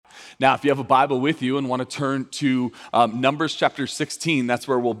Now, if you have a Bible with you and want to turn to Numbers chapter 16, that's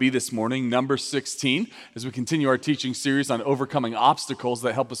where we'll be this morning, Numbers 16, as we continue our teaching series on overcoming obstacles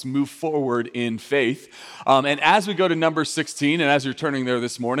that help us move forward in faith. And as we go to Numbers 16, and as you're turning there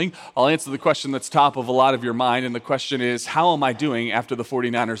this morning, I'll answer the question that's top of a lot of your mind, and the question is, how am I doing after the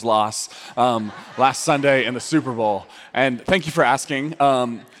 49ers loss last Sunday in the Super Bowl? And thank you for asking.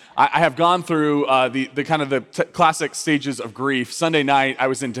 I have gone through the kind of the classic stages of grief. Sunday night, I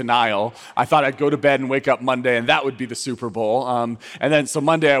was in denial. I thought I'd go to bed and wake up Monday, and that would be the Super Bowl. And then so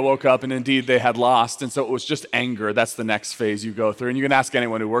Monday I woke up, and indeed they had lost, and so it was just anger. That's the next phase you go through. And you can ask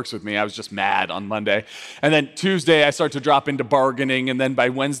anyone who works with me. I was just mad on Monday. And then Tuesday, I start to drop into bargaining, and then by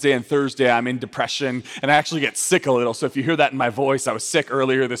Wednesday and Thursday, I'm in depression, and I actually get sick a little. So if you hear that in my voice, I was sick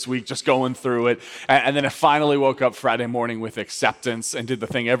earlier this week, just going through it. And then I finally woke up Friday morning with acceptance and did the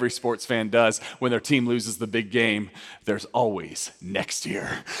thing every sports fan does when their team loses the big game. There's always next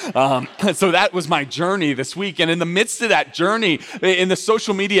year. So that was my journey this week. And in the midst of that journey, in the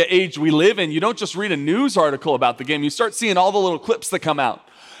social media age we live in, you don't just read a news article about the game. You start seeing all the little clips that come out,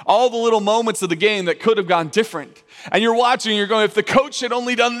 all the little moments of the game that could have gone different. And you're watching, you're going, if the coach had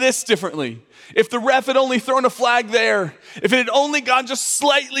only done this differently, if the ref had only thrown a flag there, if it had only gone just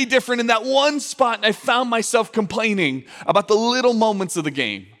slightly different in that one spot, and I found myself complaining about the little moments of the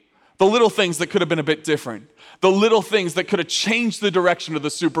game. The little things that could have been a bit different. The little things that could have changed the direction of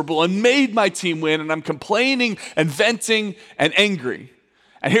the Super Bowl and made my team win. And I'm complaining and venting and angry.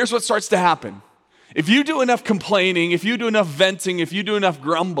 And here's what starts to happen. If you do enough complaining, if you do enough venting, if you do enough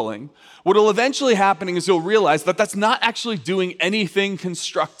grumbling, what will eventually happen is you'll realize that that's not actually doing anything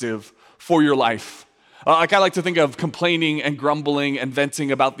constructive for your life. I like to think of complaining and grumbling and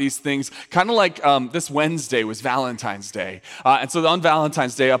venting about these things, kind of like this Wednesday was Valentine's Day. And so on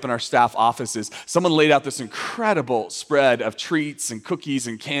Valentine's Day up in our staff offices, someone laid out this incredible spread of treats and cookies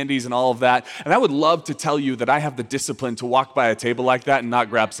and candies and all of that. And I would love to tell you that I have the discipline to walk by a table like that and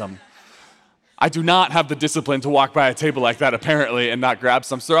not grab some. I do not have the discipline to walk by a table like that, apparently, and not grab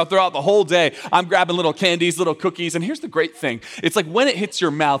some. So throughout the whole day, I'm grabbing little candies, little cookies, and here's the great thing. It's like when it hits your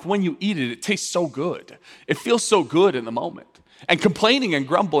mouth, when you eat it, it tastes so good. It feels so good in the moment. And complaining and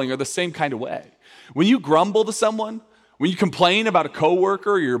grumbling are the same kind of way. When you grumble to someone, when you complain about a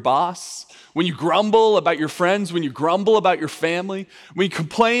coworker or your boss, when you grumble about your friends, when you grumble about your family, when you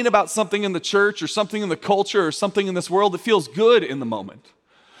complain about something in the church or something in the culture or something in this world, it feels good in the moment.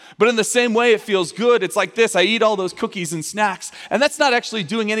 But in the same way it feels good, it's like this. I eat all those cookies and snacks, and that's not actually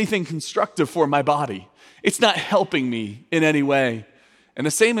doing anything constructive for my body. It's not helping me in any way. And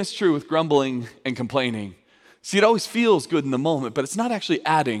the same is true with grumbling and complaining. See, it always feels good in the moment, but it's not actually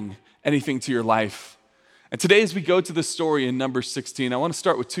adding anything to your life. And today as we go to this story in Numbers 16, I want to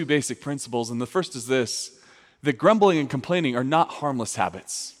start with two basic principles. And the first is this, that grumbling and complaining are not harmless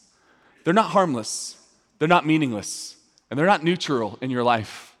habits. They're not harmless. They're not meaningless. And they're not neutral in your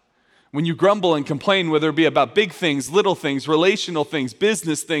life. When you grumble and complain, whether it be about big things, little things, relational things,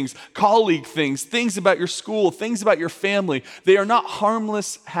 business things, colleague things, things about your school, things about your family, they are not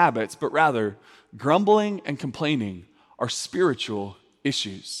harmless habits, but rather grumbling and complaining are spiritual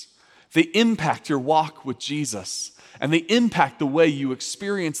issues. They impact your walk with Jesus, and they impact the way you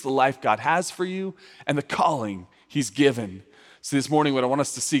experience the life God has for you and the calling He's given. So this morning, what I want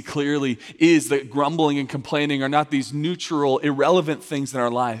us to see clearly is that grumbling and complaining are not these neutral, irrelevant things in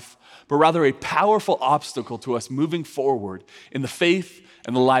our life, but rather a powerful obstacle to us moving forward in the faith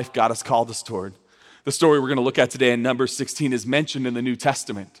and the life God has called us toward. The story we're going to look at today in Numbers 16 is mentioned in the New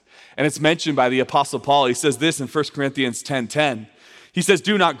Testament, and it's mentioned by the Apostle Paul. He says this in 1 Corinthians 10:10. He says,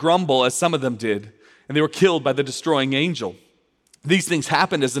 "Do not grumble as some of them did, and they were killed by the destroying angel. These things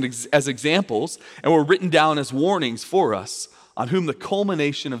happened as examples and were written down as warnings for us, on whom the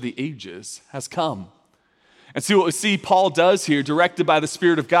culmination of the ages has come." And see what we see Paul does here, directed by the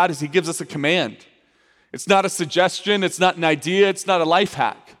Spirit of God, is he gives us a command. It's not a suggestion, it's not an idea, it's not a life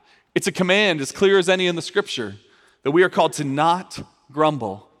hack. It's a command as clear as any in the scripture that we are called to not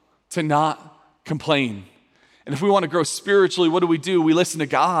grumble, to not complain. And if we want to grow spiritually, what do? We listen to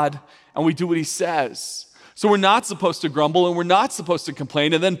God and we do what He says. So we're not supposed to grumble and we're not supposed to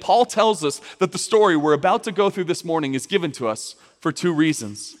complain. And then Paul tells us that the story we're about to go through this morning is given to us for two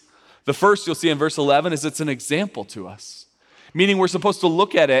reasons. The first you'll see in verse 11 is it's an example to us, meaning we're supposed to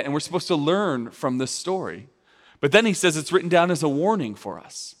look at it and we're supposed to learn from this story. But then he says it's written down as a warning for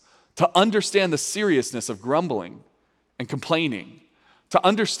us to understand the seriousness of grumbling and complaining, to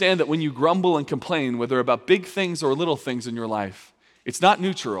understand that when you grumble and complain, whether about big things or little things in your life, it's not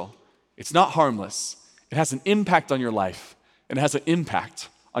neutral, it's not harmless, it has an impact on your life, and it has an impact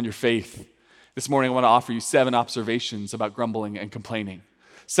on your faith. This morning I want to offer you 7 observations about grumbling and complaining.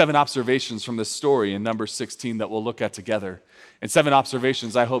 7 observations from this story in Numbers 16 that we'll look at together. And 7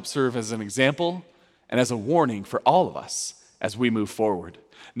 observations I hope serve as an example and as a warning for all of us as we move forward.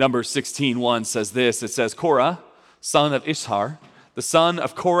 Numbers 16:1 says this. It says, Korah, son of Ishar, the son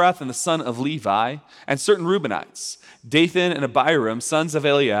of Korath and the son of Levi, and certain Reubenites, Dathan and Abiram, sons of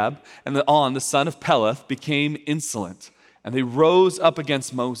Eliab, and On, the son of Peleth, became insolent, and they rose up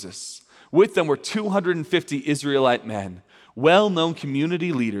against Moses. With them were 250 Israelite men, well-known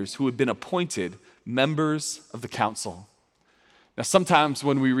community leaders who had been appointed members of the council. Now, sometimes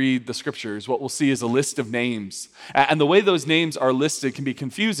when we read the scriptures, what we'll see is a list of names. And the way those names are listed can be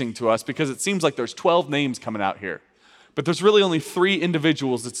confusing to us because it seems like there's 12 names coming out here. But there's really only 3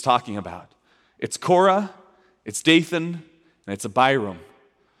 individuals it's talking about. It's Korah, it's Dathan, and it's Abiram.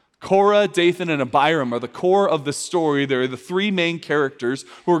 Korah, Dathan, and Abiram are the core of the story. They're the 3 main characters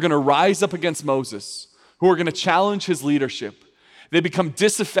who are going to rise up against Moses, who are going to challenge his leadership. They become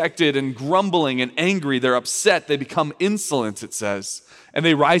disaffected and grumbling and angry. They're upset. They become insolent, it says, and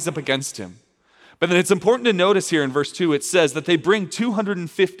they rise up against him. But then it's important to notice here in verse 2, it says that they bring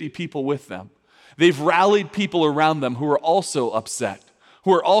 250 people with them. They've rallied people around them who are also upset,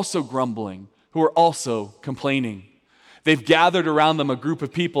 who are also grumbling, who are also complaining. They've gathered around them a group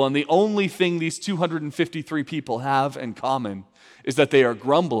of people, and the only thing these 253 people have in common is that they are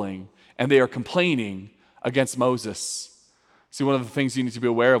grumbling and they are complaining against Moses. See, one of the things you need to be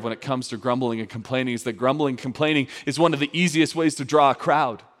aware of when it comes to grumbling and complaining is that grumbling and complaining is one of the easiest ways to draw a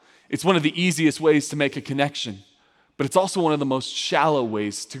crowd. It's one of the easiest ways to make a connection. But it's also one of the most shallow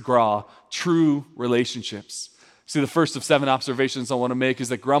ways to draw true relationships. See, the first of 7 observations I want to make is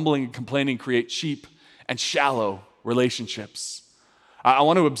that grumbling and complaining create cheap and shallow relationships. I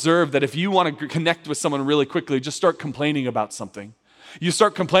want to observe that if you want to connect with someone really quickly, just start complaining about something. You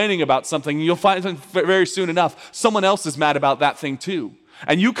start complaining about something, and you'll find very soon enough, someone else is mad about that thing too.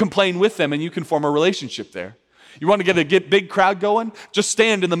 And you complain with them, and you can form a relationship there. You want to get a big crowd going? Just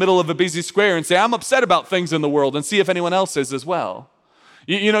stand in the middle of a busy square and say, I'm upset about things in the world, and see if anyone else is as well.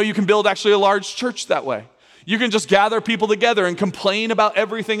 You can build actually a large church that way. You can just gather people together and complain about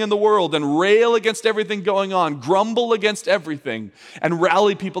everything in the world and rail against everything going on, grumble against everything, and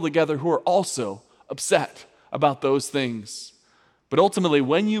rally people together who are also upset about those things. But ultimately,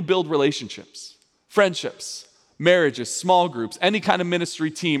 when you build relationships, friendships, marriages, small groups, any kind of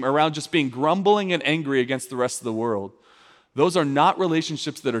ministry team around just being grumbling and angry against the rest of the world, those are not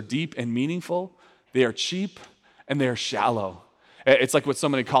relationships that are deep and meaningful. They are cheap and they are shallow. It's like what so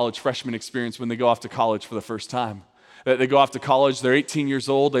many college freshmen experience when they go off to college for the first time. They go off to college, they're 18 years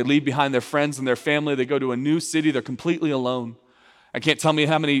old, they leave behind their friends and their family, they go to a new city, they're completely alone. I can't tell me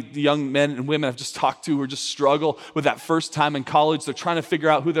how many young men and women I've just talked to who just struggle with that first time in college. They're trying to figure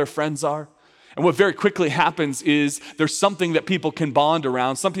out who their friends are. And what very quickly happens is there's something that people can bond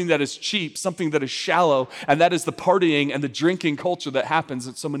around, something that is cheap, something that is shallow, and that is the partying and the drinking culture that happens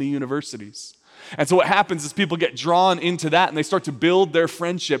at so many universities. And so what happens is people get drawn into that and they start to build their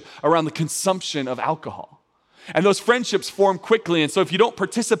friendship around the consumption of alcohol. And those friendships form quickly, and so if you don't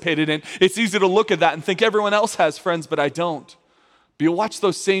participate in it, it's easy to look at that and think everyone else has friends, but I don't. But you'll watch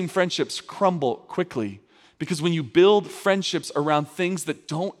those same friendships crumble quickly. Because when you build friendships around things that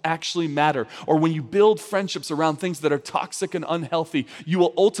don't actually matter, or when you build friendships around things that are toxic and unhealthy, you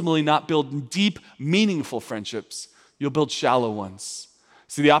will ultimately not build deep, meaningful friendships. You'll build shallow ones.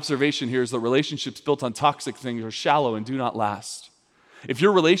 See, the observation here is that relationships built on toxic things are shallow and do not last. If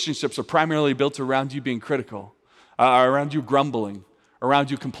your relationships are primarily built around you being critical, around you grumbling,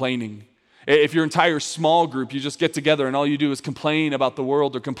 around you complaining, if your entire small group, you just get together and all you do is complain about the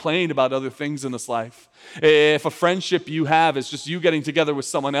world or complain about other things in this life. If a friendship you have is just you getting together with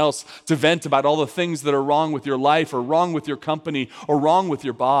someone else to vent about all the things that are wrong with your life or wrong with your company or wrong with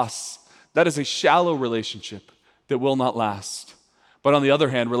your boss, that is a shallow relationship that will not last. But on the other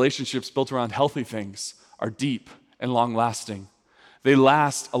hand, relationships built around healthy things are deep and long-lasting. They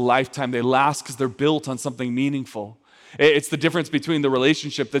last a lifetime. They last because they're built on something meaningful. It's the difference between the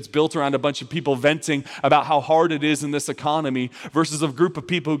relationship that's built around a bunch of people venting about how hard it is in this economy versus a group of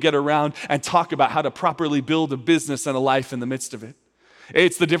people who get around and talk about how to properly build a business and a life in the midst of it.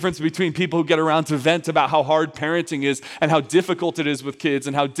 It's the difference between people who get around to vent about how hard parenting is and how difficult it is with kids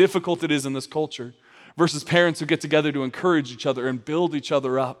and how difficult it is in this culture versus parents who get together to encourage each other and build each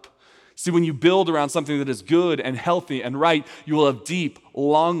other up. See, when you build around something that is good and healthy and right, you will have deep,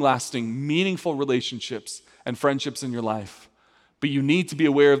 long-lasting, meaningful relationships and friendships in your life. But you need to be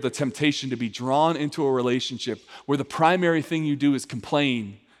aware of the temptation to be drawn into a relationship where the primary thing you do is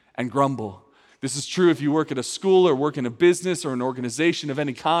complain and grumble. This is true if you work at a school or work in a business or an organization of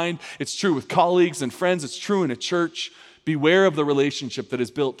any kind. It's true with colleagues and friends. It's true in a church. Beware of the relationship that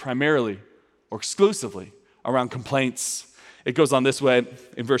is built primarily or exclusively around complaints. It goes on this way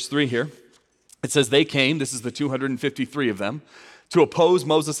in verse 3 here. It says, they came, this is the 253 of them, to oppose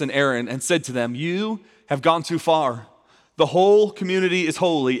Moses and Aaron and said to them, you have gone too far. The whole community is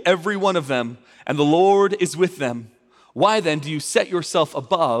holy, every one of them, and the Lord is with them. Why then do you set yourself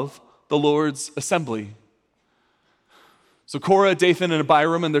above the Lord's assembly? So Korah, Dathan, and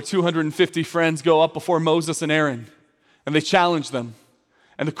Abiram and their 250 friends go up before Moses and Aaron, and they challenge them.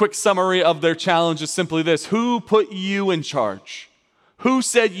 And the quick summary of their challenge is simply this: who put you in charge? Who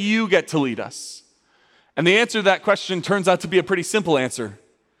said you get to lead us? And the answer to that question turns out to be a pretty simple answer.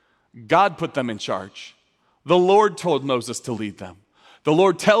 God put them in charge. The Lord told Moses to lead them. The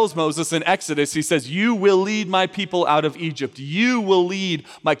Lord tells Moses in Exodus, he says, you will lead my people out of Egypt. You will lead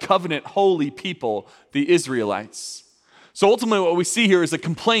my covenant holy people, the Israelites. So ultimately what we see here is a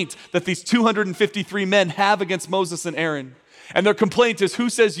complaint that these 253 men have against Moses and Aaron. And their complaint is, who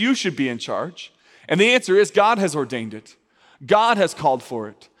says you should be in charge? And the answer is, God has ordained it. God has called for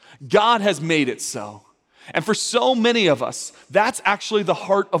it. God has made it so. And for so many of us, that's actually the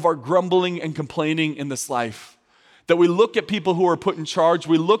heart of our grumbling and complaining in this life. That we look at people who are put in charge,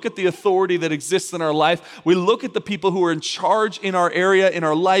 we look at the authority that exists in our life, we look at the people who are in charge in our area, in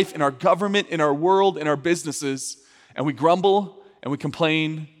our life, in our government, in our world, in our businesses, and we grumble and we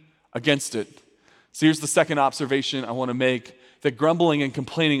complain against it. So here's the second observation I want to make, that grumbling and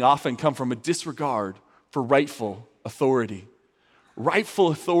complaining often come from a disregard for rightful authority. Rightful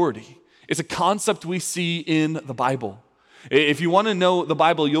authority is a concept we see in the Bible. If you want to know the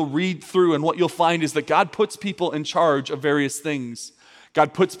Bible, you'll read through, and what you'll find is that God puts people in charge of various things.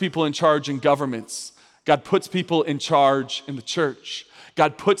 God puts people in charge in governments. God puts people in charge in the church.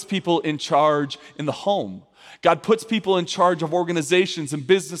 God puts people in charge in the home. God puts people in charge of organizations and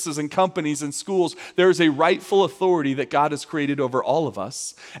businesses and companies and schools. There is a rightful authority that God has created over all of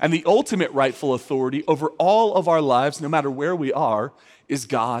us. And the ultimate rightful authority over all of our lives, no matter where we are, is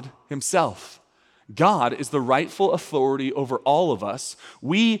God himself. God is the rightful authority over all of us.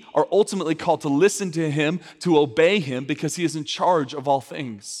 We are ultimately called to listen to him, to obey him, because he is in charge of all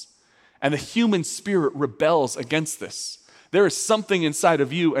things. And the human spirit rebels against this. There is something inside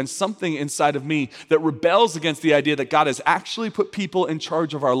of you and something inside of me that rebels against the idea that God has actually put people in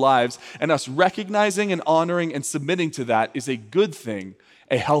charge of our lives, and us recognizing and honoring and submitting to that is a good thing,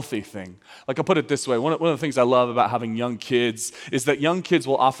 a healthy thing. Like, I'll put it this way. One of the things I love about having young kids is that young kids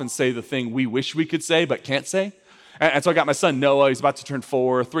will often say the thing we wish we could say but can't say. And so I got my son Noah, he's about to turn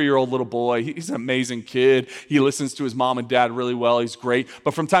 4, a 3-year-old little boy. He's an amazing kid. He listens to his mom and dad really well. He's great.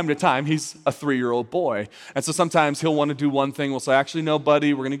 But from time to time, he's a 3-year-old boy. And so sometimes he'll want to do one thing. We'll say, actually, no,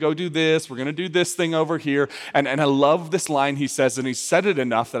 buddy, we're going to go do this. We're going to do this thing over here. And I love this line he says, and he said it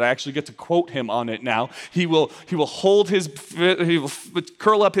enough that I actually get to quote him on it now. He will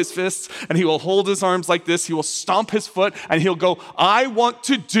curl up his fists, and he will hold his arms like this. He will stomp his foot, and he'll go, I want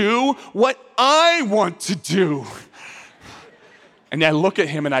to do what I want to do. And I look at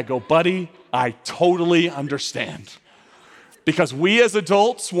him and I go, buddy, I totally understand. Because we as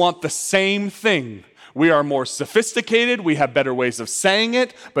adults want the same thing. We are more sophisticated, we have better ways of saying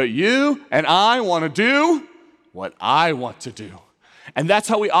it, but you and I want to do what I want to do. And that's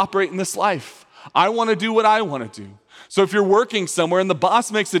how we operate in this life. I want to do what I want to do. So if you're working somewhere and the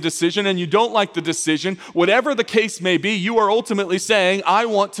boss makes a decision and you don't like the decision, whatever the case may be, you are ultimately saying, I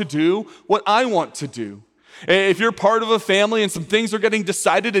want to do what I want to do. If you're part of a family and some things are getting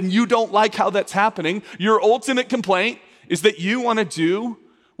decided and you don't like how that's happening, your ultimate complaint is that you want to do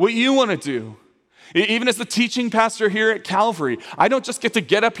what you want to do. Even as the teaching pastor here at Calvary, I don't just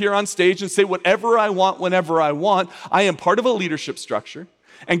get up here on stage and say whatever I want whenever I want. I am part of a leadership structure.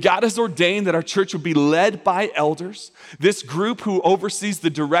 And God has ordained that our church would be led by elders, this group who oversees the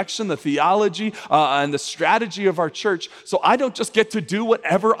direction, the theology, and the strategy of our church. So I don't just get to do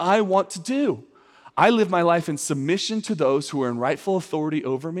whatever I want to do. I live my life in submission to those who are in rightful authority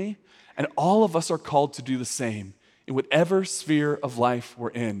over me, and all of us are called to do the same in whatever sphere of life we're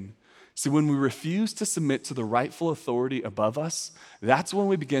in. See, when we refuse to submit to the rightful authority above us, that's when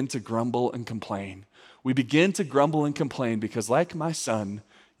we begin to grumble and complain. We begin to grumble and complain because, like my son,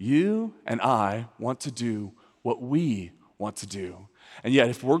 you and I want to do what we want to do. And yet,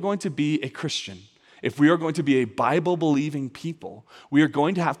 if we're going to be a Christian, if we are going to be a Bible-believing people, we are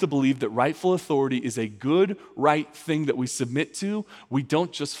going to have to believe that rightful authority is a good, right thing that we submit to. We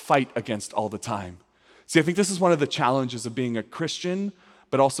don't just fight against all the time. See, I think this is one of the challenges of being a Christian,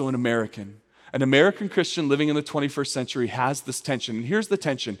 but also an American. An American Christian living in the 21st century has this tension. And here's the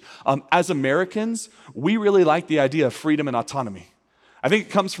tension. As Americans, we really like the idea of freedom and autonomy. I think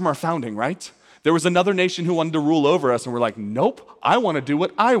it comes from our founding, right? There was another nation who wanted to rule over us, and we're like, nope, I want to do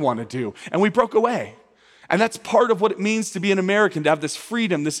what I want to do. And we broke away. And that's part of what it means to be an American, to have this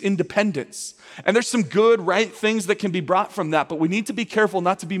freedom, this independence. And there's some good, right things that can be brought from that, but we need to be careful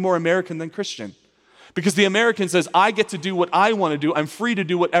not to be more American than Christian. Because the American says, I get to do what I want to do. I'm free to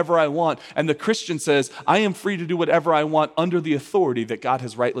do whatever I want. And the Christian says, I am free to do whatever I want under the authority that God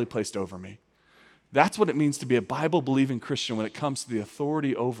has rightly placed over me. That's what it means to be a Bible-believing Christian when it comes to the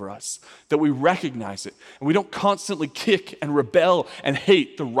authority over us, that we recognize it, and we don't constantly kick and rebel and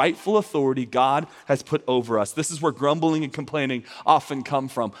hate the rightful authority God has put over us. This is where grumbling and complaining often come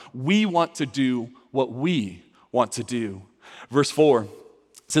from. We want to do what we want to do. Verse 4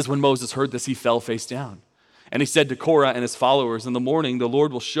 says, when Moses heard this, he fell face down. And he said to Korah and his followers, in the morning the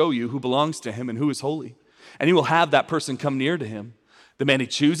Lord will show you who belongs to him and who is holy, and he will have that person come near to him. The man he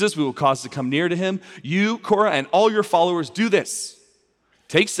chooses, we will cause to come near to him. You, Korah, and all your followers, do this.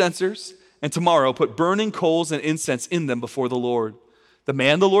 Take censers, and tomorrow put burning coals and incense in them before the Lord. The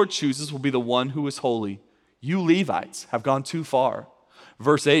man the Lord chooses will be the one who is holy. You Levites have gone too far.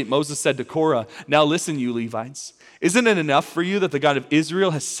 Verse 8, Moses said to Korah, now listen, you Levites. Isn't it enough for you that the God of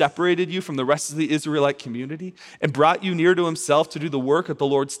Israel has separated you from the rest of the Israelite community and brought you near to himself to do the work at the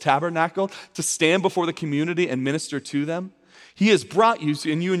Lord's tabernacle, to stand before the community and minister to them? He has brought you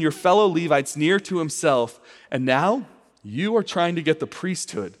and your fellow Levites near to himself, and now you are trying to get the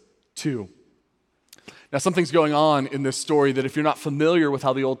priesthood too. Now, something's going on in this story that if you're not familiar with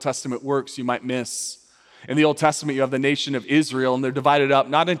how the Old Testament works, you might miss. In the Old Testament, you have the nation of Israel, and they're divided up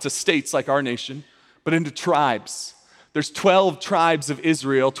not into states like our nation, but into tribes. There's 12 tribes of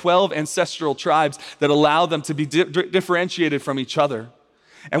Israel, 12 ancestral tribes that allow them to be differentiated from each other.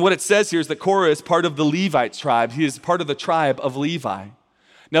 And what it says here is that Korah is part of the Levite tribe. He is part of the tribe of Levi.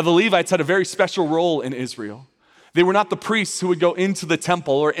 Now, the Levites had a very special role in Israel. They were not the priests who would go into the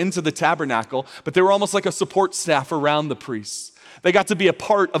temple or into the tabernacle, but they were almost like a support staff around the priests. They got to be a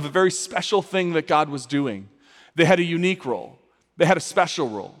part of a very special thing that God was doing. They had a unique role. They had a special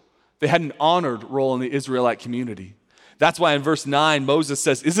role. They had an honored role in the Israelite community. That's why in verse 9, Moses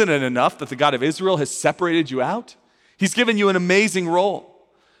says, isn't it enough that the God of Israel has separated you out? He's given you an amazing role.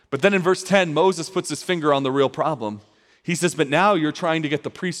 But then in verse 10, Moses puts his finger on the real problem. He says, but now you're trying to get the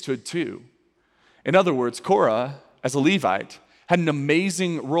priesthood too. In other words, Korah, as a Levite, had an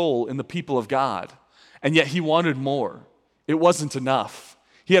amazing role in the people of God, and yet he wanted more. It wasn't enough.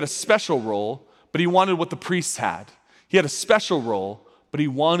 He had a special role, but he wanted what the priests had. He had a special role, but he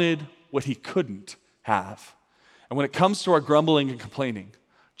wanted what he couldn't have. And when it comes to our grumbling and complaining,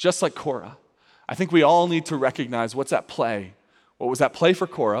 just like Korah, I think we all need to recognize what's at play. What was at play for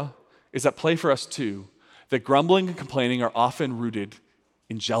Korah is at play for us too, that grumbling and complaining are often rooted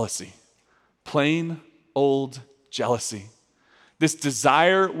in jealousy. Plain old jealousy. This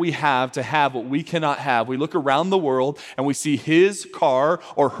desire we have to have what we cannot have. We look around the world and we see his car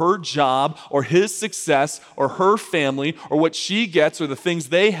or her job or his success or her family or what she gets or the things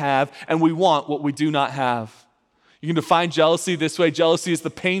they have, and we want what we do not have. You can define jealousy this way. Jealousy is the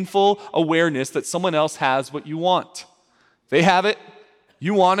painful awareness that someone else has what you want. They have it,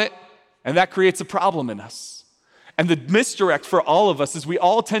 you want it, and that creates a problem in us. And the misdirect for all of us is we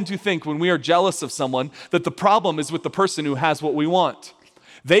all tend to think when we are jealous of someone that the problem is with the person who has what we want.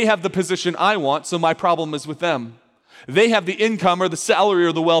 They have the position I want, so my problem is with them. They have the income or the salary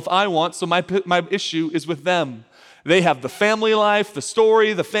or the wealth I want, so my issue is with them. They have the family life, the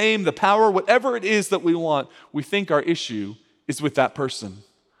story, the fame, the power, whatever it is that we want, we think our issue is with that person.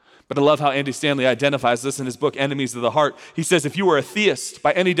 But I love how Andy Stanley identifies this in his book, Enemies of the Heart. He says, if you are a theist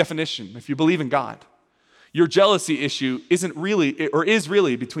by any definition, if you believe in God, your jealousy issue isn't really, or is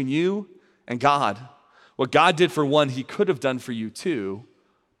really, between you and God. What God did for one, he could have done for you too,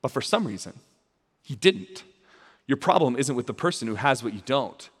 but for some reason, he didn't. Your problem isn't with the person who has what you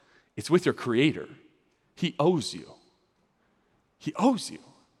don't. It's with your Creator. He owes you. He owes you.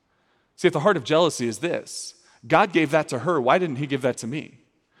 See, at the heart of jealousy is this. God gave that to her. Why didn't he give that to me?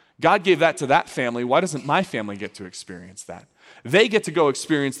 God gave that to that family. Why doesn't my family get to experience that? They get to go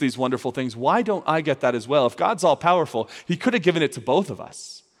experience these wonderful things. Why don't I get that as well? If God's all powerful, he could have given it to both of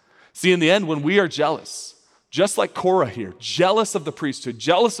us. See, in the end, when we are jealous, just like Korah here, jealous of the priesthood,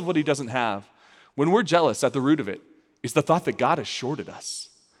 jealous of what he doesn't have, when we're jealous, at the root of it is the thought that God has shorted us.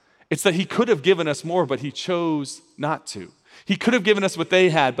 It's that he could have given us more, but he chose not to. He could have given us what they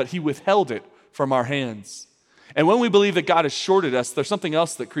had, but he withheld it from our hands. And when we believe that God has shorted us, there's something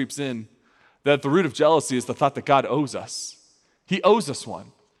else that creeps in. That at the root of jealousy is the thought that God owes us. He owes us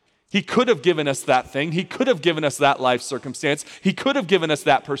one. He could have given us that thing. He could have given us that life circumstance. He could have given us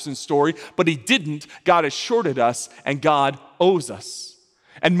that person's story, but he didn't. God has shorted us, and God owes us.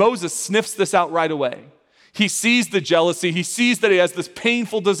 And Moses sniffs this out right away. He sees the jealousy. He sees that he has this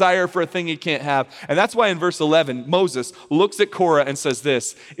painful desire for a thing he can't have. And that's why in verse 11, Moses looks at Korah and says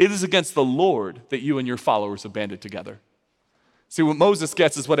this, "It is against the Lord that you and your followers have banded together." See, what Moses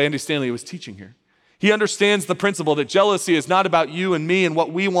gets is what Andy Stanley was teaching here. He understands the principle that jealousy is not about you and me and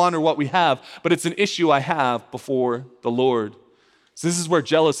what we want or what we have, but it's an issue I have before the Lord. So this is where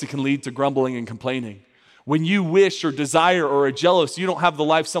jealousy can lead to grumbling and complaining. When you wish or desire or are jealous, you don't have the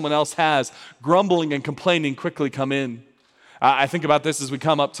life someone else has, grumbling and complaining quickly come in. I think about this as we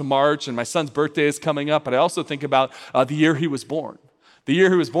come up to March, and my son's birthday is coming up, but I also think about the year he was born. The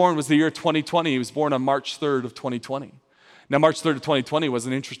year he was born was the year 2020. He was born on March 3rd of 2020. Now, March 3rd of 2020 was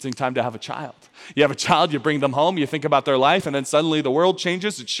an interesting time to have a child. You have a child, you bring them home, you think about their life, and then suddenly the world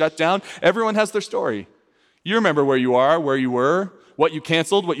changes, it's shut down. Everyone has their story. You remember where you are, where you were, what you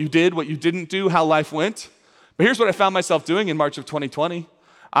canceled, what you did, what you didn't do, how life went. But here's what I found myself doing in March of 2020.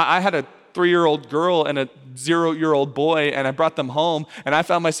 I had a 3-year-old girl and a 0-year-old boy, and I brought them home, and I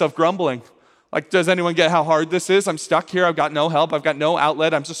found myself grumbling. Like, does anyone get how hard this is? I'm stuck here. I've got no help. I've got no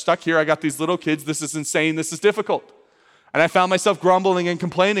outlet. I'm just stuck here. I got these little kids. This is insane. This is difficult. And I found myself grumbling and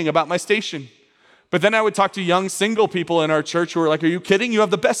complaining about my station. But then I would talk to young single people in our church who were like, "Are you kidding? You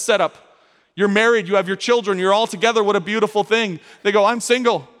have the best setup. You're married. You have your children. You're all together. What a beautiful thing." They go, "I'm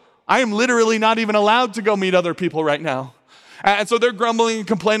single. I am literally not even allowed to go meet other people right now." And so they're grumbling and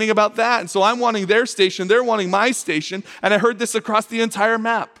complaining about that. And so I'm wanting their station. They're wanting my station. And I heard this across the entire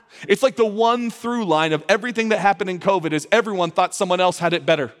map. It's like the one through line of everything that happened in COVID is everyone thought someone else had it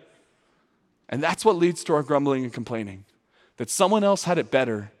better. And that's what leads to our grumbling and complaining. That someone else had it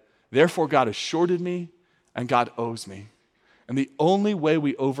better, therefore God has shorted me and God owes me. And the only way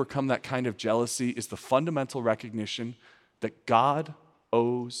we overcome that kind of jealousy is the fundamental recognition that God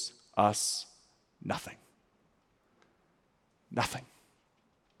owes us nothing. Nothing.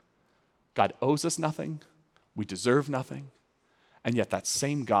 God owes us nothing. We deserve nothing. And yet that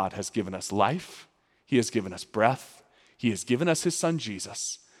same God has given us life. He has given us breath. He has given us his son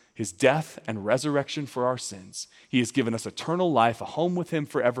Jesus, his death and resurrection for our sins. He has given us eternal life, a home with him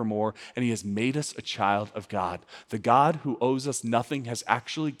forevermore, and he has made us a child of God. The God who owes us nothing has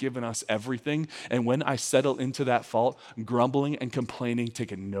actually given us everything. And when I settle into that fault, grumbling and complaining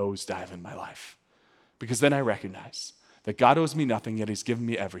take a nosedive in my life. Because then I recognize that God owes me nothing, yet he's given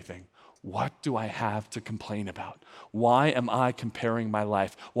me everything. What do I have to complain about? Why am I comparing my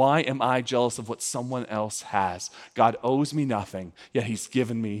life? Why am I jealous of what someone else has? God owes me nothing, yet he's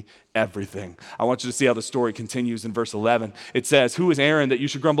given me everything. I want you to see how the story continues in verse 11. It says, "Who is Aaron that you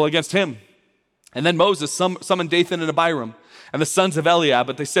should grumble against him?" And then Moses summoned Dathan and Abiram and the sons of Eliab,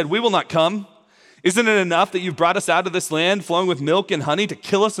 but they said, "We will not come. Isn't it enough that you've brought us out of this land flowing with milk and honey to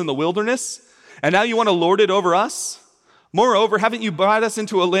kill us in the wilderness? And now you want to lord it over us? Moreover, you haven't brought us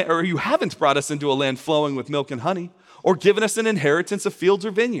into a land flowing with milk and honey, or given us an inheritance of fields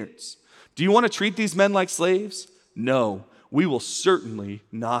or vineyards. Do you want to treat these men like slaves? No, we will certainly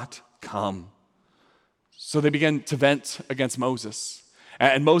not come." So they begin to vent against Moses.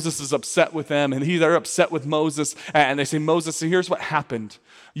 And Moses is upset with them, and they're upset with Moses. And they say, "Moses, here's what happened.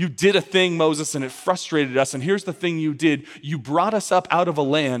 You did a thing, Moses, and it frustrated us. And here's the thing you did. You brought us up out of a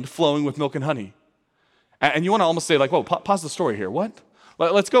land flowing with milk and honey." And you want to almost say, like, whoa, pause the story here. What?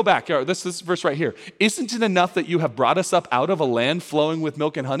 Let's go back. This verse right here. "Isn't it enough that you have brought us up out of a land flowing with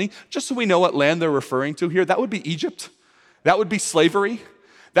milk and honey?" Just so we know what land they're referring to here, that would be Egypt. That would be slavery.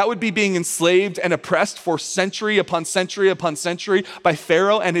 That would be being enslaved and oppressed for century upon century upon century by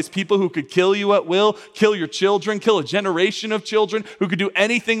Pharaoh and his people who could kill you at will, kill your children, kill a generation of children who could do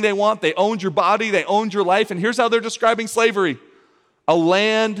anything they want. They owned your body. They owned your life. And here's how they're describing slavery: a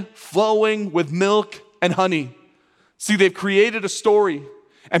land flowing with milk and honey. See, they've created a story,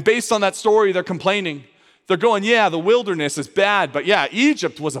 and based on that story, they're complaining. They're going, "Yeah, the wilderness is bad, but yeah,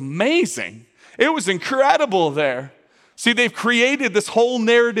 Egypt was amazing. It was incredible there." See, they've created this whole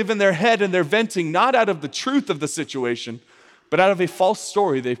narrative in their head, and they're venting not out of the truth of the situation, but out of a false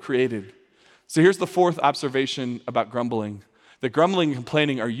story they've created. So here's the fourth observation about grumbling: that grumbling and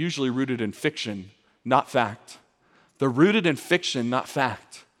complaining are usually rooted in fiction, not fact. They're rooted in fiction, not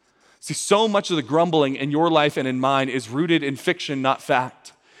fact. See, so much of the grumbling in your life and in mine is rooted in fiction, not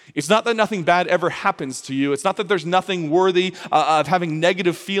fact. It's not that nothing bad ever happens to you. It's not that there's nothing worthy of having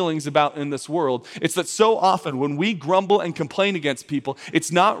negative feelings about in this world. It's that so often when we grumble and complain against people,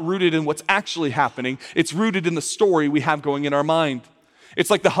 it's not rooted in what's actually happening. It's rooted in the story we have going in our mind. It's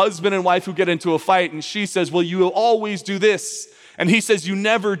like the husband and wife who get into a fight, and she says, "Well, you will always do this." And he says, "You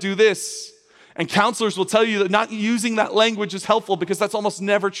never do this." And counselors will tell you that not using that language is helpful because that's almost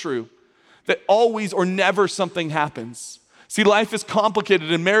never true. That always or never something happens. See, life is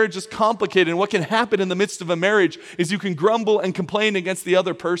complicated and marriage is complicated. And what can happen in the midst of a marriage is you can grumble and complain against the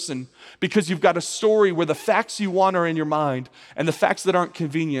other person because you've got a story where the facts you want are in your mind and the facts that aren't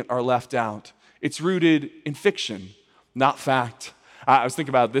convenient are left out. It's rooted in fiction, not fact. I was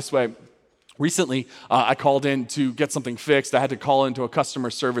thinking about it this way. Recently, I called in to get something fixed. I had to call into a customer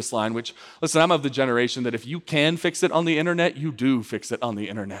service line, which, listen, I'm of the generation that if you can fix it on the internet, you do fix it on the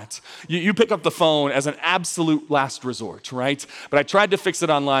internet. You pick up the phone as an absolute last resort, right? But I tried to fix it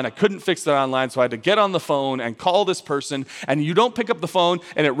online. I couldn't fix it online, so I had to get on the phone and call this person, and you don't pick up the phone,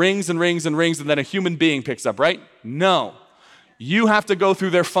 and it rings and rings and rings, and then a human being picks up, right? No. You have to go through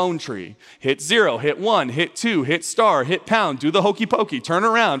their phone tree. Hit 0, hit 1, hit 2, hit star, hit pound, do the hokey pokey, turn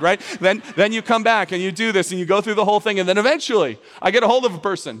around, right? Then you come back and you do this and you go through the whole thing, and then eventually I get a hold of a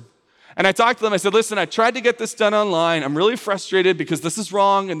person. And I talked to them, I said, listen, I tried to get this done online. I'm really frustrated because this is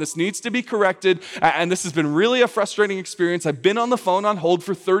wrong and this needs to be corrected. And this has been really a frustrating experience. I've been on the phone on hold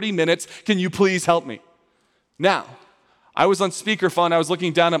for 30 minutes. Can you please help me? Now, I was on speakerphone, I was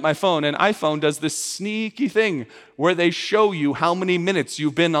looking down at my phone, and iPhone does this sneaky thing where they show you how many minutes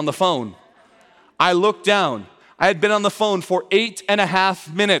you've been on the phone. I looked down. I had been on the phone for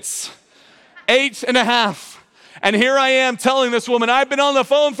 8.5 minutes. 8.5. And here I am telling this woman, I've been on the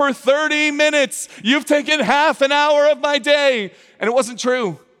phone for 30 minutes. You've taken half an hour of my day. And it wasn't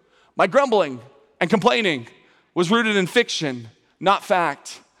true. My grumbling and complaining was rooted in fiction, not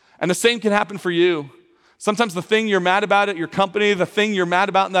fact. And the same can happen for you. Sometimes the thing you're mad about at your company, the thing you're mad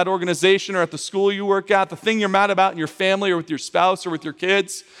about in that organization or at the school you work at, the thing you're mad about in your family or with your spouse or with your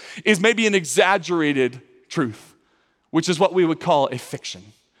kids is maybe an exaggerated truth, which is what we would call a fiction,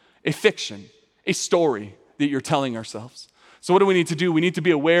 a story that you're telling ourselves. So what do we need to do? We need to be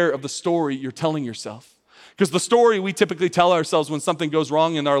aware of the story you're telling yourself. Because the story we typically tell ourselves when something goes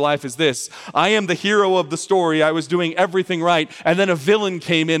wrong in our life is this: I am the hero of the story. I was doing everything right, and then a villain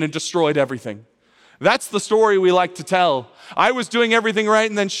came in and destroyed everything. That's the story we like to tell. I was doing everything right,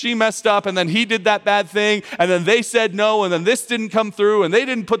 and then she messed up, and then he did that bad thing, and then they said no, and then this didn't come through, and they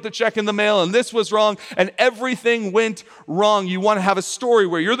didn't put the check in the mail, and this was wrong, and everything went wrong. You want to have a story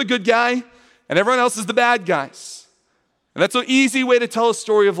where you're the good guy, and everyone else is the bad guys. And that's an easy way to tell a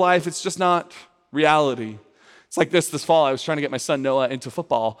story of life. It's just not reality. It's like this fall, I was trying to get my son Noah into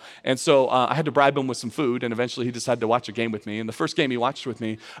football, and so I had to bribe him with some food, and eventually he decided to watch a game with me. And the first game he watched with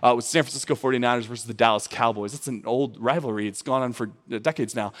me was San Francisco 49ers versus the Dallas Cowboys. It's an old rivalry. It's gone on for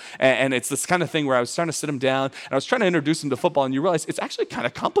decades now. And it's this kind of thing where I was trying to sit him down, and I was trying to introduce him to football, and you realize it's actually kind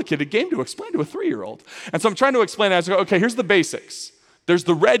of complicated game to explain to a 3-year-old. And so I'm trying to explain it. I was like, okay, here's the basics. There's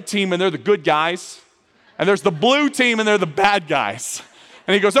the red team, and they're the good guys, and there's the blue team, and they're the bad guys.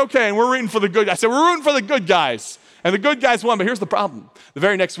 And he goes, okay, and we're rooting for the good guys. I said, we're rooting for the good guys. And the good guys won, but here's the problem. The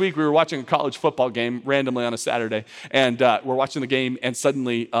very next week, we were watching a college football game randomly on a Saturday, and we're watching the game, and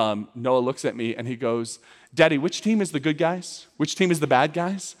suddenly Noah looks at me, and he goes, Daddy, which team is the good guys? Which team is the bad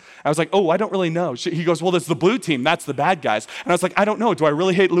guys? I was like, oh, I don't really know. He goes, well, it's the blue team. That's the bad guys. And I was like, I don't know. Do I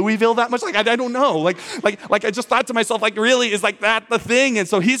really hate Louisville that much? Like, I don't know. Like I just thought to myself, like, really, is like that the thing? And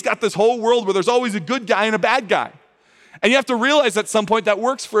so he's got this whole world where there's always a good guy and a bad guy. And you have to realize at some point that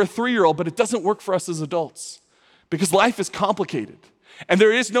works for a 3-year-old, but it doesn't work for us as adults. Because life is complicated. And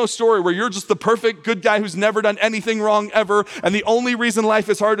there is no story where you're just the perfect good guy who's never done anything wrong ever, and the only reason life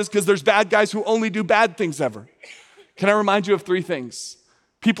is hard is because there's bad guys who only do bad things ever. Can I remind you of 3 things?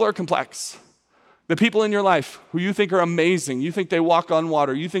 People are complex. The people in your life who you think are amazing, you think they walk on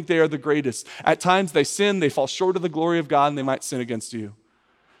water, you think they are the greatest. At times they sin, they fall short of the glory of God, and they might sin against you.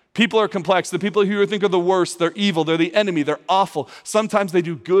 People are complex. The people who you think are the worst, they're evil, they're the enemy, they're awful. Sometimes they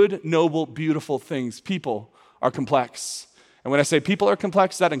do good, noble, beautiful things. People are complex. And when I say people are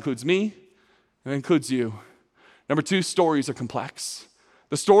complex, that includes me, and it includes you. Number 2, stories are complex.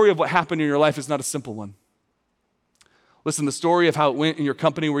 The story of what happened in your life is not a simple one. Listen, the story of how it went in your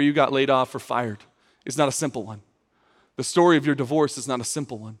company where you got laid off or fired is not a simple one. The story of your divorce is not a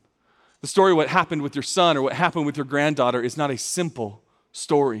simple one. The story of what happened with your son or what happened with your granddaughter is not a simple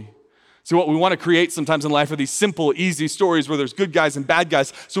story. See, what we want to create sometimes in life are these simple, easy stories where there's good guys and bad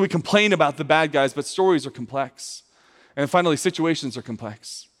guys, so we complain about the bad guys, but stories are complex. And finally, situations are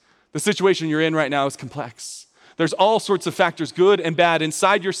complex. The situation you're in right now is complex. There's all sorts of factors, good and bad,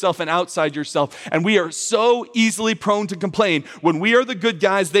 inside yourself and outside yourself, and we are so easily prone to complain. When we are the good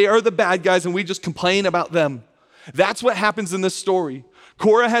guys, they are the bad guys, and we just complain about them. That's what happens in this story.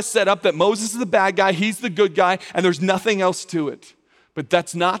 Korah has set up that Moses is the bad guy, he's the good guy, and there's nothing else to it. But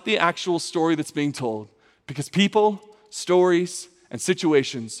that's not the actual story that's being told, because people, stories, and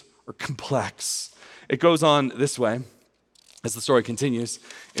situations are complex. It goes on this way as the story continues.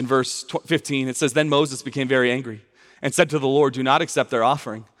 In verse 15, it says, Then Moses became very angry, and said to the Lord, do not accept their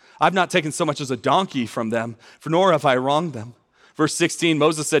offering. I've not taken so much as a donkey from them, for nor have I wronged them. Verse 16,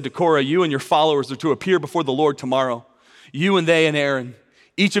 Moses said to Korah, you and your followers are to appear before the Lord tomorrow, you and they and Aaron.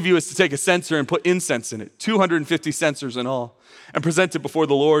 Each of you is to take a censer and put incense in it, 250 censers in all, and present it before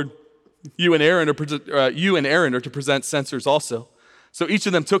the Lord. You and Aaron are to present censers also. So each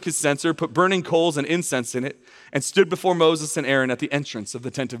of them took his censer, put burning coals and incense in it, and stood before Moses and Aaron at the entrance of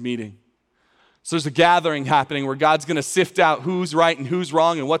the tent of meeting. So there's a gathering happening where God's going to sift out who's right and who's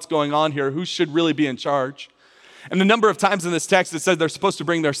wrong and what's going on here, who should really be in charge. And a number of times in this text, it says they're supposed to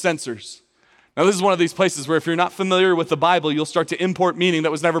bring their censers. Now, this is one of these places where if you're not familiar with the Bible, you'll start to import meaning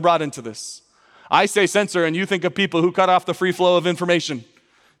that was never brought into this. I say censor, and you think of people who cut off the free flow of information.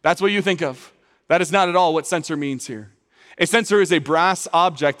 That's what you think of. That is not at all what censer means here. A censer is a brass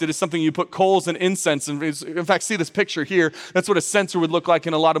object. It is something you put coals and incense in. In fact, see this picture here. That's what a censer would look like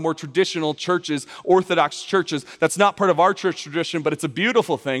in a lot of more traditional churches, Orthodox churches. That's not part of our church tradition, but it's a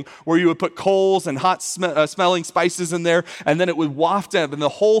beautiful thing where you would put coals and hot smelling spices in there, and then it would waft up, and the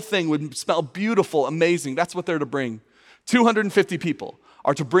whole thing would smell beautiful, amazing. That's what they're to bring. 250 people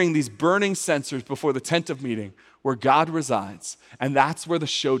are to bring these burning censers before the tent of meeting where God resides, and that's where the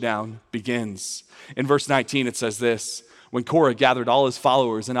showdown begins. In verse 19, it says this, when Korah gathered all his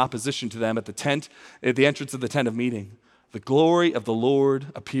followers in opposition to them at the entrance of the tent of meeting, the glory of the Lord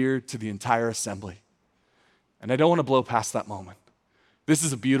appeared to the entire assembly. And I don't want to blow past that moment. This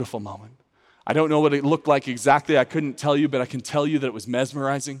is a beautiful moment. I don't know what it looked like exactly. I couldn't tell you, but I can tell you that it was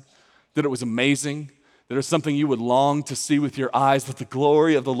mesmerizing, that it was amazing, that it was something you would long to see with your eyes, that the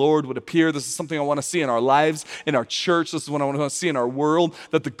glory of the Lord would appear. This is something I want to see in our lives, in our church. This is what I want to see in our world,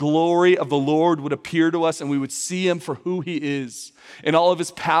 that the glory of the Lord would appear to us and we would see him for who he is, in all of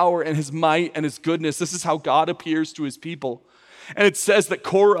his power and his might and his goodness. This is how God appears to his people. And it says that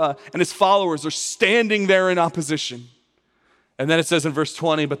Korah and his followers are standing there in opposition. And then it says in verse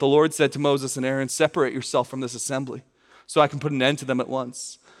 20, but the Lord said to Moses and Aaron, separate yourself from this assembly so I can put an end to them at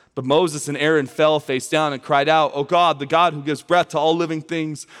once. But Moses and Aaron fell face down and cried out, O God, the God who gives breath to all living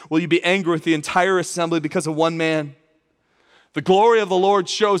things, will you be angry with the entire assembly because of one man? The glory of the Lord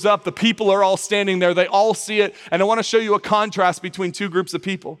shows up. The people are all standing there. They all see it. And I want to show you a contrast between two groups of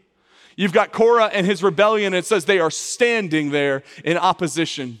people. You've got Korah and his rebellion. It says they are standing there in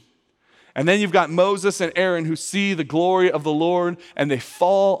opposition. And then you've got Moses and Aaron who see the glory of the Lord and they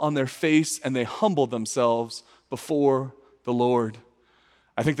fall on their face and they humble themselves before the Lord.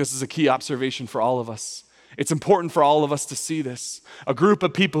 I think this is a key observation for all of us. It's important for all of us to see this. A group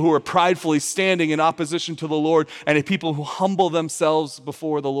of people who are pridefully standing in opposition to the Lord and a people who humble themselves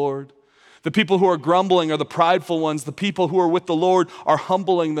before the Lord. The people who are grumbling are the prideful ones. The people who are with the Lord are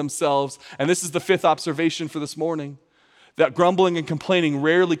humbling themselves. And this is the fifth observation for this morning, that grumbling and complaining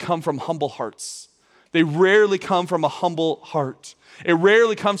rarely come from humble hearts. They rarely come from a humble heart. It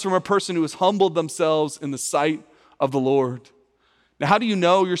rarely comes from a person who has humbled themselves in the sight of the Lord. Now, how do you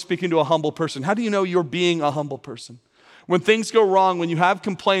know you're speaking to a humble person? How do you know you're being a humble person? When things go wrong, when you have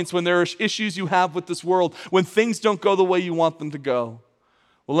complaints, when there are issues you have with this world, when things don't go the way you want them to go.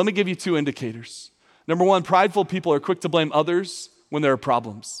 Well, let me give you two indicators. Number one, prideful people are quick to blame others when there are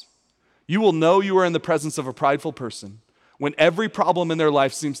problems. You will know you are in the presence of a prideful person when every problem in their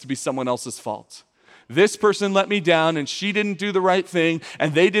life seems to be someone else's fault. This person let me down and she didn't do the right thing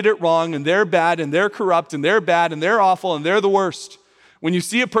and they did it wrong and they're bad and they're corrupt and they're bad and they're awful and they're the worst. When you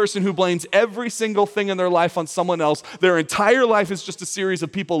see a person who blames every single thing in their life on someone else, their entire life is just a series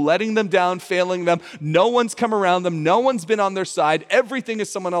of people letting them down, failing them. No one's come around them. No one's been on their side. Everything is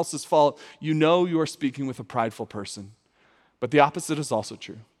someone else's fault. You know you are speaking with a prideful person. But the opposite is also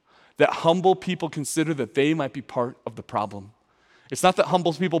true, that humble people consider that they might be part of the problem. It's not that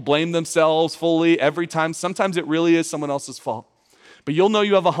humble people blame themselves fully every time. Sometimes it really is someone else's fault. But you'll know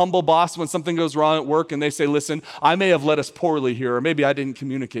you have a humble boss when something goes wrong at work and they say, listen, I may have led us poorly here, or maybe I didn't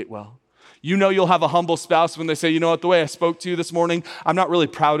communicate well. You know you'll have a humble spouse when they say, you know what, the way I spoke to you this morning, I'm not really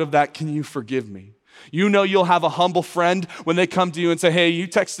proud of that. Can you forgive me? You know you'll have a humble friend when they come to you and say, hey, you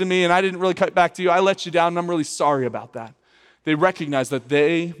texted me and I didn't really cut back to you. I let you down and I'm really sorry about that. They recognize that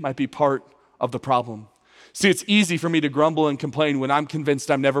they might be part of the problem. See, it's easy for me to grumble and complain when I'm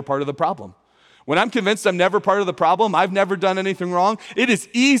convinced I'm never part of the problem. When I'm convinced I'm never part of the problem, I've never done anything wrong, it is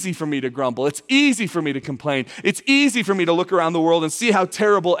easy for me to grumble. It's easy for me to complain. It's easy for me to look around the world and see how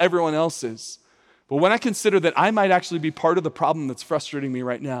terrible everyone else is. But when I consider that I might actually be part of the problem that's frustrating me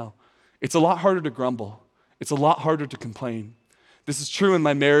right now, it's a lot harder to grumble. It's a lot harder to complain. This is true in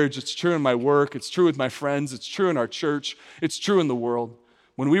my marriage. It's true in my work. It's true with my friends. It's true in our church. It's true in the world.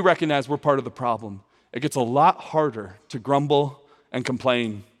 When we recognize we're part of the problem, it gets a lot harder to grumble and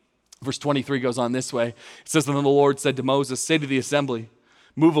complain. Verse 23 goes on this way. It says, "And then the Lord said to Moses, say to the assembly,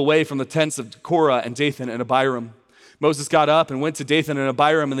 move away from the tents of Korah and Dathan and Abiram." Moses got up and went to Dathan and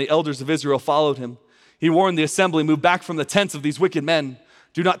Abiram, and the elders of Israel followed him. He warned the assembly, "Move back from the tents of these wicked men.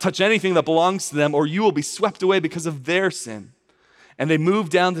 Do not touch anything that belongs to them, or you will be swept away because of their sin." And they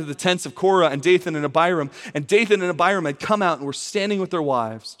moved down to the tents of Korah and Dathan and Abiram. And Dathan and Abiram had come out and were standing with their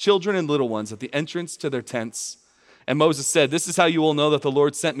wives, children and little ones at the entrance to their tents. And Moses said, "This is how you will know that the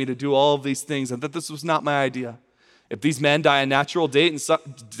Lord sent me to do all of these things, and that this was not my idea. If these men die a natural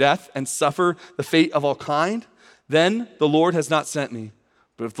death and suffer the fate of all kind, then the Lord has not sent me.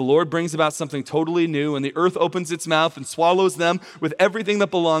 But if the Lord brings about something totally new, and the earth opens its mouth and swallows them with everything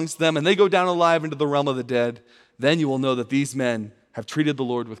that belongs to them, and they go down alive into the realm of the dead, then you will know that these men have treated the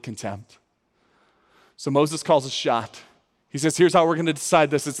Lord with contempt." So Moses calls a shot. He says, here's how we're going to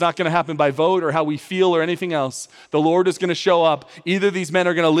decide this. It's not going to happen by vote or how we feel or anything else. The Lord is going to show up. Either these men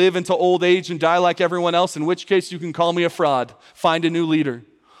are going to live into old age and die like everyone else, in which case you can call me a fraud. Find a new leader.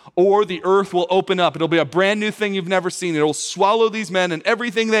 Or the earth will open up. It'll be a brand new thing you've never seen. It will swallow these men and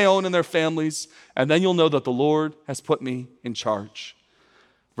everything they own and their families. And then you'll know that the Lord has put me in charge.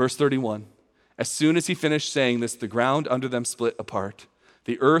 Verse 31. As soon as he finished saying this, the ground under them split apart.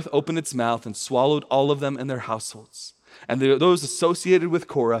 The earth opened its mouth and swallowed all of them and their households, and those associated with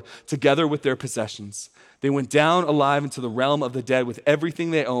Korah, together with their possessions. They went down alive into the realm of the dead with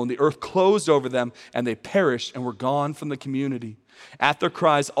everything they owned. The earth closed over them, and they perished and were gone from the community. At their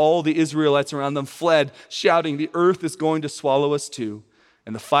cries, all the Israelites around them fled, shouting, "The earth is going to swallow us too."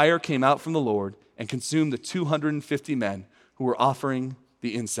 And the fire came out from the Lord and consumed the 250 men who were offering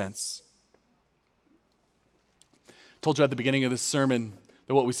the incense. I told you at the beginning of this sermon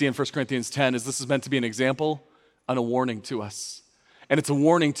that what we see in 1 Corinthians 10 is this is meant to be an example and a warning to us. And it's a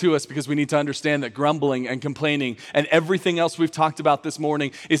warning to us because we need to understand that grumbling and complaining and everything else we've talked about this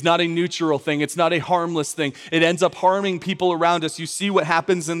morning is not a neutral thing. It's not a harmless thing. It ends up harming people around us. You see what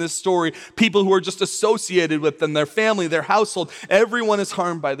happens in this story. People who are just associated with them, their family, their household, everyone is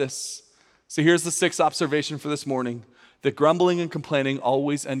harmed by this. So here's the sixth observation for this morning, that grumbling and complaining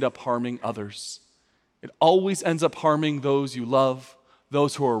always end up harming others. It always ends up harming those you love,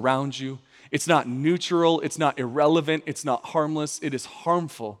 those who are around you. It's not neutral, it's not irrelevant, it's not harmless, it is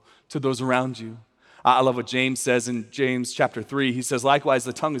harmful to those around you. I love what James says in James chapter 3. He says, "Likewise,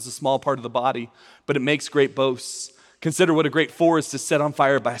 the tongue is a small part of the body, but it makes great boasts. Consider what a great forest is set on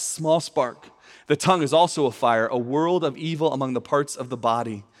fire by a small spark. The tongue is also a fire, a world of evil among the parts of the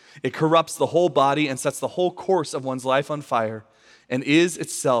body. It corrupts the whole body and sets the whole course of one's life on fire, and is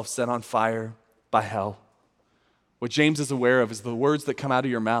itself set on fire by hell." What James is aware of is the words that come out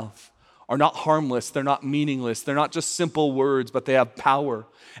of your mouth are not harmless, they're not meaningless, they're not just simple words, but they have power.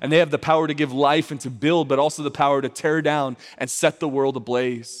 And they have the power to give life and to build, but also the power to tear down and set the world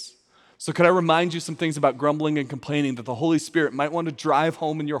ablaze. So could I remind you some things about grumbling and complaining that the Holy Spirit might want to drive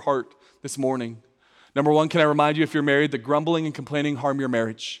home in your heart this morning? Number one, can I remind you, if you're married, that grumbling and complaining harm your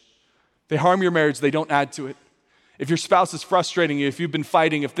marriage. They harm your marriage, they don't add to it. If your spouse is frustrating you, if you've been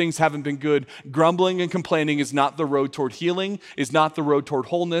fighting, if things haven't been good, grumbling and complaining is not the road toward healing, is not the road toward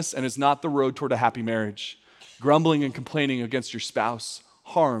wholeness, and is not the road toward a happy marriage. Grumbling and complaining against your spouse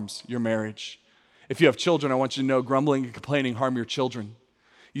harms your marriage. If you have children, I want you to know grumbling and complaining harm your children.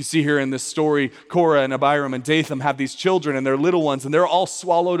 You see here in this story, Korah and Abiram and Dathan have these children and they're little ones, and they're all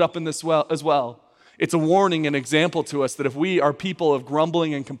swallowed up in this as well. It's a warning and example to us that if we are people of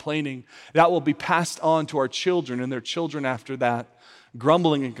grumbling and complaining, that will be passed on to our children and their children after that.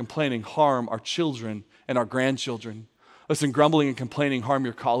 Grumbling and complaining harm our children and our grandchildren. Listen, grumbling and complaining harm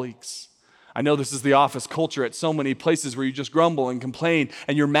your colleagues. I know this is the office culture at so many places where you just grumble and complain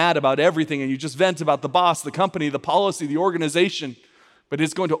and you're mad about everything and you just vent about the boss, the company, the policy, the organization. But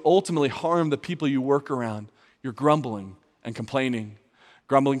it's going to ultimately harm the people you work around. You're grumbling and complaining.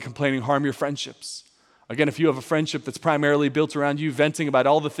 Grumbling and complaining harm your friendships. Again, if you have a friendship that's primarily built around you venting about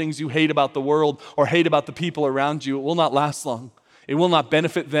all the things you hate about the world or hate about the people around you, it will not last long. It will not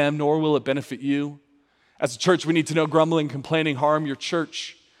benefit them, nor will it benefit you. As a church, we need to know grumbling and complaining harm your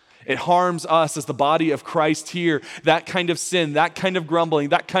church. It harms us as the body of Christ here. That kind of sin, that kind of grumbling,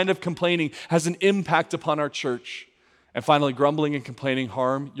 that kind of complaining has an impact upon our church. And finally, grumbling and complaining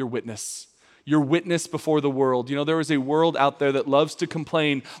harm your witness. Your witness before the world. You know, there is a world out there that loves to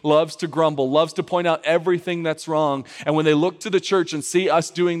complain, loves to grumble, loves to point out everything that's wrong. And when they look to the church and see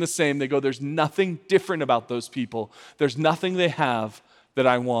us doing the same, they go, there's nothing different about those people. There's nothing they have that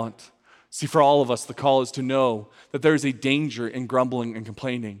I want. See, for all of us, the call is to know that there is a danger in grumbling and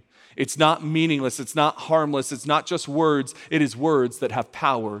complaining. It's not meaningless. It's not harmless. It's not just words. It is words that have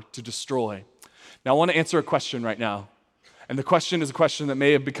power to destroy. Now, I want to answer a question right now. And the question is a question that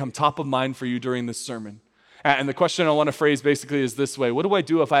may have become top of mind for you during this sermon. And the question I want to phrase basically is this way: what do I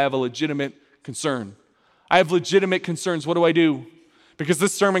do if I have a legitimate concern? I have legitimate concerns. What do I do? Because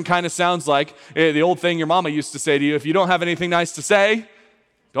this sermon kind of sounds like the old thing your mama used to say to you: if you don't have anything nice to say,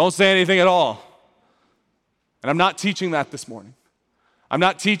 don't say anything at all. And I'm not teaching that this morning. I'm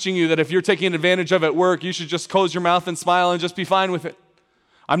not teaching you that if you're taking advantage of at work, you should just close your mouth and smile and just be fine with it.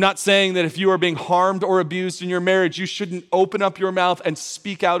 I'm not saying that if you are being harmed or abused in your marriage, you shouldn't open up your mouth and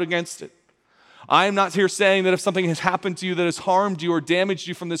speak out against it. I'm not here saying that if something has happened to you that has harmed you or damaged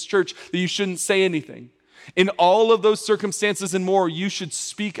you from this church, that you shouldn't say anything. In all of those circumstances and more, you should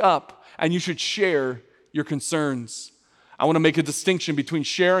speak up and you should share your concerns. I want to make a distinction between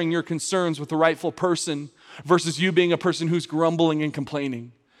sharing your concerns with the rightful person versus you being a person who's grumbling and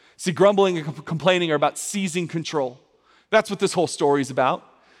complaining. See, grumbling and complaining are about seizing control. That's what this whole story is about.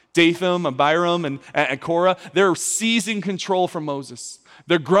 Dathan, Abiram, and Korah, they're seizing control from Moses.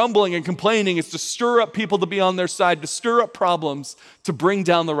 Their grumbling and complaining is to stir up people to be on their side, to stir up problems, to bring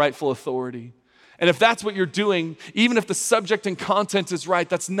down the rightful authority. And if that's what you're doing, even if the subject and content is right,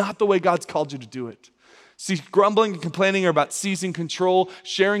 that's not the way God's called you to do it. See, grumbling and complaining are about seizing control.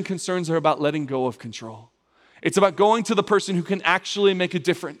 Sharing concerns are about letting go of control. It's about going to the person who can actually make a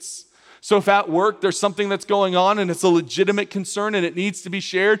difference. So if at work there's something that's going on and it's a legitimate concern and it needs to be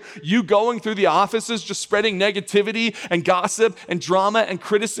shared, you going through the offices just spreading negativity and gossip and drama and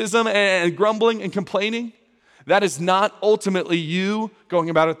criticism and grumbling and complaining, that is not ultimately you going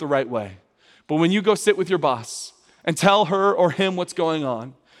about it the right way. But when you go sit with your boss and tell her or him what's going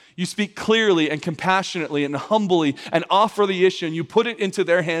on, you speak clearly and compassionately and humbly and offer the issue, and you put it into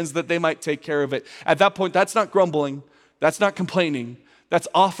their hands that they might take care of it. At that point, that's not grumbling, that's not complaining, that's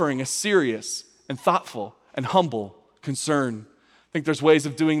offering a serious and thoughtful and humble concern. I think there's ways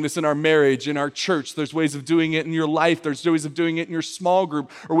of doing this in our marriage, in our church. There's ways of doing it in your life. There's ways of doing it in your small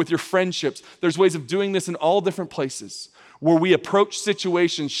group or with your friendships. There's ways of doing this in all different places where we approach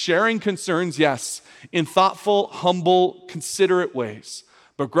situations, sharing concerns, yes, in thoughtful, humble, considerate ways.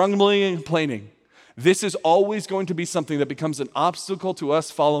 But grumbling and complaining, this is always going to be something that becomes an obstacle to us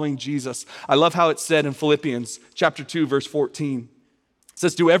following Jesus. I love how it's said in Philippians chapter 2, verse 14. It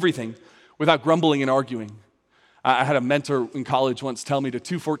says, do everything without grumbling and arguing. I had a mentor in college once tell me to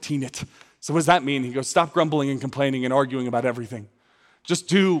 214 it. So what does that mean? He goes, stop grumbling and complaining and arguing about everything. Just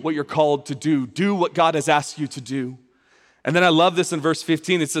do what you're called to do. Do what God has asked you to do. And then I love this in verse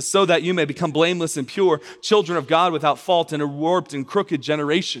 15. It says, so that you may become blameless and pure, children of God without fault in a warped and crooked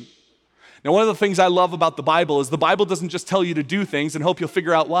generation. Now, one of the things I love about the Bible is the Bible doesn't just tell you to do things and hope you'll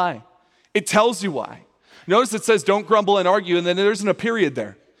figure out why. It tells you why. Notice it says, don't grumble and argue, and then there isn't a period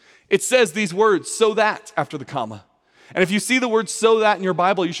there. It says these words, so that, after the comma. And if you see the word so that in your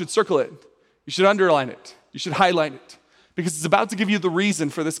Bible, you should circle it. You should underline it. You should highlight it, because it's about to give you the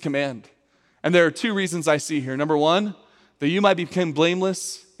reason for this command. And there are two reasons I see here. Number one, that you might become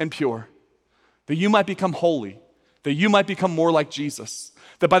blameless and pure, that you might become holy, that you might become more like Jesus,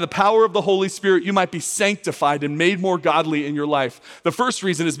 that by the power of the Holy Spirit, you might be sanctified and made more godly in your life. The first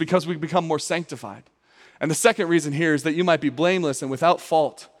reason is because we become more sanctified. And the second reason here is that you might be blameless and without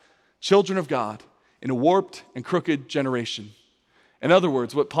fault, children of God in a warped and crooked generation. In other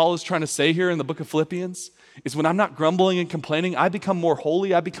words, what Paul is trying to say here in the book of Philippians is when I'm not grumbling and complaining, I become more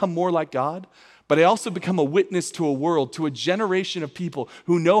holy, I become more like God. But I also become a witness to a world, to a generation of people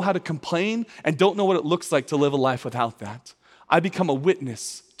who know how to complain and don't know what it looks like to live a life without that. I become a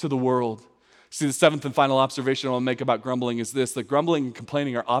witness to the world. See, the seventh and final observation I want to make about grumbling is this: that grumbling and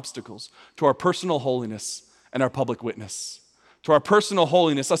complaining are obstacles to our personal holiness and our public witness. To our personal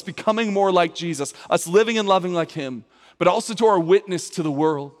holiness, us becoming more like Jesus, us living and loving like Him, but also to our witness to the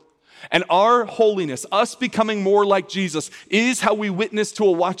world. And our holiness, us becoming more like Jesus, is how we witness to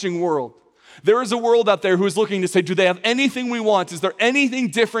a watching world. There is a world out there who is looking to say, do they have anything we want? Is there anything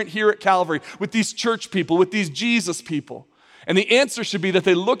different here at Calvary with these church people, with these Jesus people? And the answer should be that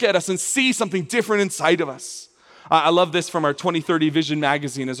they look at us and see something different inside of us. I love this from our 2030 Vision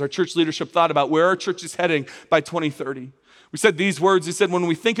magazine as our church leadership thought about where our church is heading by 2030. We said these words. He said, when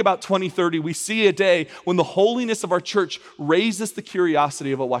we think about 2030, we see a day when the holiness of our church raises the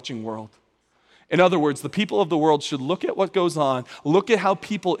curiosity of a watching world. In other words, the people of the world should look at what goes on, look at how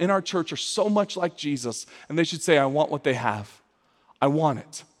people in our church are so much like Jesus, and they should say, I want what they have. I want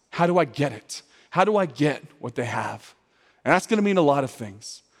it. How do I get it? How do I get what they have? And that's going to mean a lot of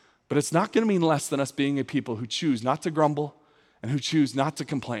things, but it's not going to mean less than us being a people who choose not to grumble and who choose not to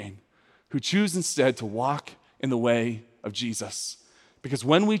complain, who choose instead to walk in the way of Jesus. Because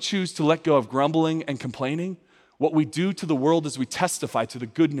when we choose to let go of grumbling and complaining, what we do to the world is we testify to the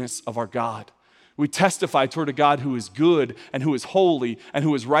goodness of our God. We testify toward a God who is good and who is holy and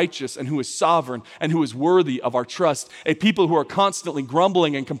who is righteous and who is sovereign and who is worthy of our trust. A people who are constantly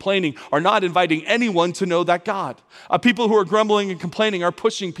grumbling and complaining are not inviting anyone to know that God. People who are grumbling and complaining are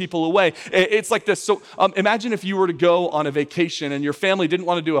pushing people away. It's like this. So imagine if you were to go on a vacation and your family didn't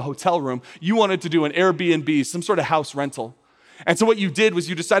want to do a hotel room. You wanted to do an Airbnb, some sort of house rental. And so what you did was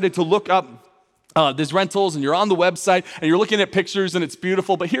you decided to look up these rentals, and you're on the website and you're looking at pictures and it's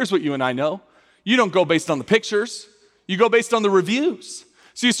beautiful. But here's what you and I know. You don't go based on the pictures. You go based on the reviews.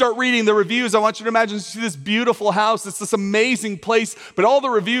 So you start reading the reviews. I want you to imagine you see this beautiful house. It's this amazing place. But all the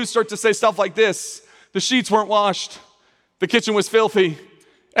reviews start to say stuff like this. The sheets weren't washed. The kitchen was filthy.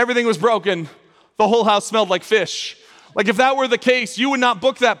 Everything was broken. The whole house smelled like fish. Like if that were the case, you would not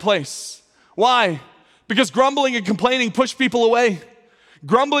book that place. Why? Because grumbling and complaining push people away.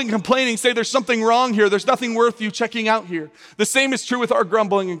 Grumbling and complaining say there's something wrong here. There's nothing worth you checking out here. The same is true with our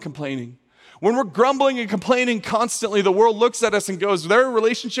grumbling and complaining. When we're grumbling and complaining constantly, the world looks at us and goes, their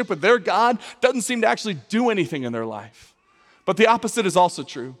relationship with their God doesn't seem to actually do anything in their life. But the opposite is also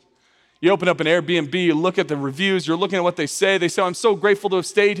true. You open up an Airbnb, you look at the reviews, you're looking at what they say. They say, I'm so grateful to have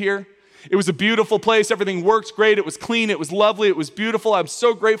stayed here. It was a beautiful place. Everything works great. It was clean. It was lovely. It was beautiful. I'm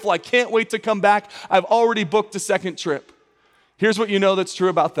so grateful. I can't wait to come back. I've already booked a second trip. Here's what you know that's true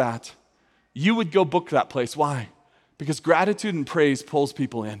about that. You would go book that place. Why? Because gratitude and praise pulls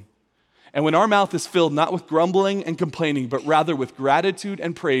people in. And when our mouth is filled not with grumbling and complaining, but rather with gratitude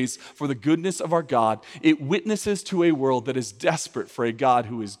and praise for the goodness of our God, it witnesses to a world that is desperate for a God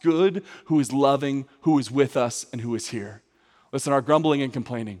who is good, who is loving, who is with us, and who is here. Listen, our grumbling and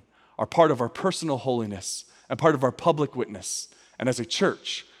complaining are part of our personal holiness and part of our public witness. And as a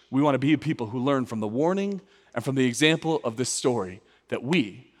church, we want to be a people who learn from the warning and from the example of this story that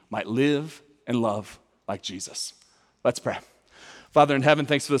we might live and love like Jesus. Let's pray. Father in heaven,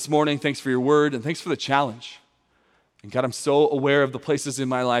 thanks for this morning. Thanks for your word, and thanks for the challenge. And God, I'm so aware of the places in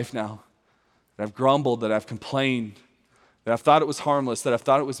my life now that I've grumbled, that I've complained, that I've thought it was harmless, that I've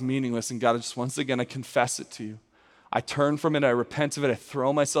thought it was meaningless. And God, once again, I confess it to you. I turn from it, I repent of it, I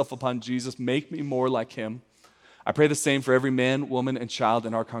throw myself upon Jesus. Make me more like him. I pray the same for every man, woman, and child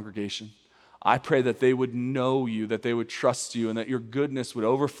in our congregation. I pray that they would know you, that they would trust you, and that your goodness would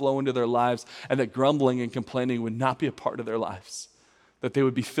overflow into their lives, and that grumbling and complaining would not be a part of their lives. That they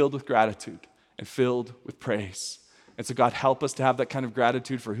would be filled with gratitude and filled with praise. And so God, help us to have that kind of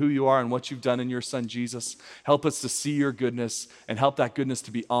gratitude for who you are and what you've done in your son, Jesus. Help us to see your goodness and help that goodness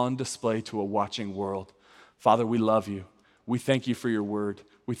to be on display to a watching world. Father, we love you. We thank you for your word.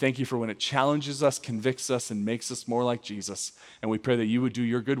 We thank you for when it challenges us, convicts us, and makes us more like Jesus. And we pray that you would do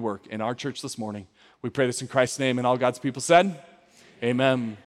your good work in our church this morning. We pray this in Christ's name, and all God's people said, amen.